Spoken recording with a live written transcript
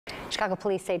Chicago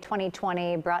police say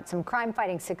 2020 brought some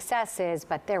crime-fighting successes,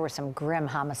 but there were some grim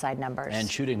homicide numbers. And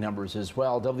shooting numbers as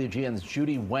well. WGN's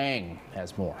Judy Wang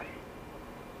has more.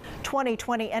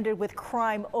 2020 ended with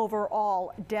crime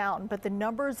overall down, but the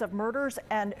numbers of murders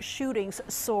and shootings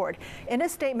soared. In a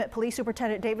statement, Police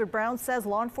Superintendent David Brown says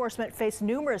law enforcement faced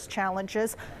numerous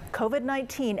challenges,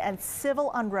 COVID-19 and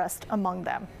civil unrest among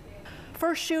them.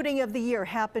 First shooting of the year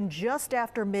happened just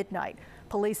after midnight.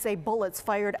 Police say bullets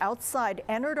fired outside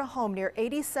entered a home near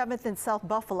 87th and South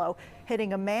Buffalo,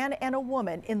 hitting a man and a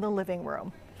woman in the living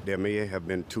room. There may have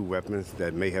been two weapons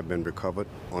that may have been recovered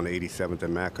on 87th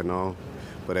and Mackinac,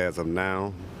 but as of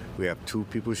now, we have two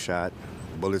people shot.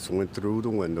 Bullets went through the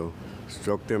window,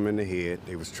 struck them in the head.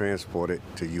 They was transported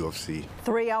to UFC.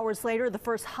 3 hours later, the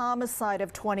first homicide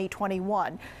of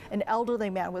 2021. An elderly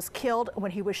man was killed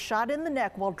when he was shot in the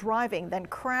neck while driving, then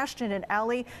crashed in an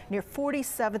alley near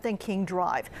 47th and King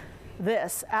Drive.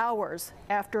 This hours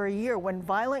after a year when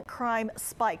violent crime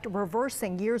spiked,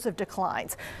 reversing years of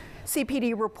declines.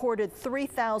 CPD reported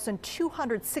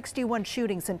 3,261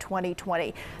 shootings in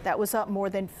 2020. That was up more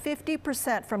than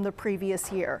 50% from the previous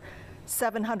year.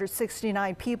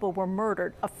 769 people were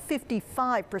murdered, a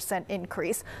 55%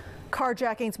 increase.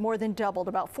 Carjackings more than doubled,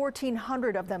 about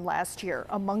 1,400 of them last year.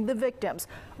 Among the victims,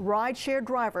 ride-share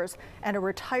drivers and a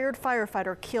retired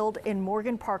firefighter killed in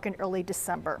Morgan Park in early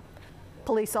December.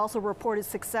 Police also reported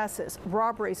successes.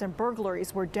 Robberies and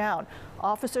burglaries were down.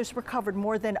 Officers recovered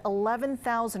more than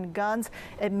 11,000 guns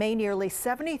and made nearly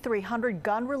 7,300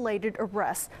 gun-related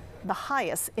arrests, the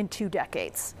highest in 2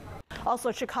 decades.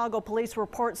 Also, Chicago police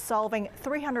report solving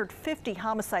 350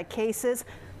 homicide cases,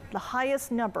 the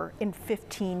highest number in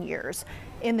 15 years.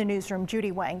 In the newsroom,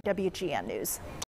 Judy Wang, WGN News.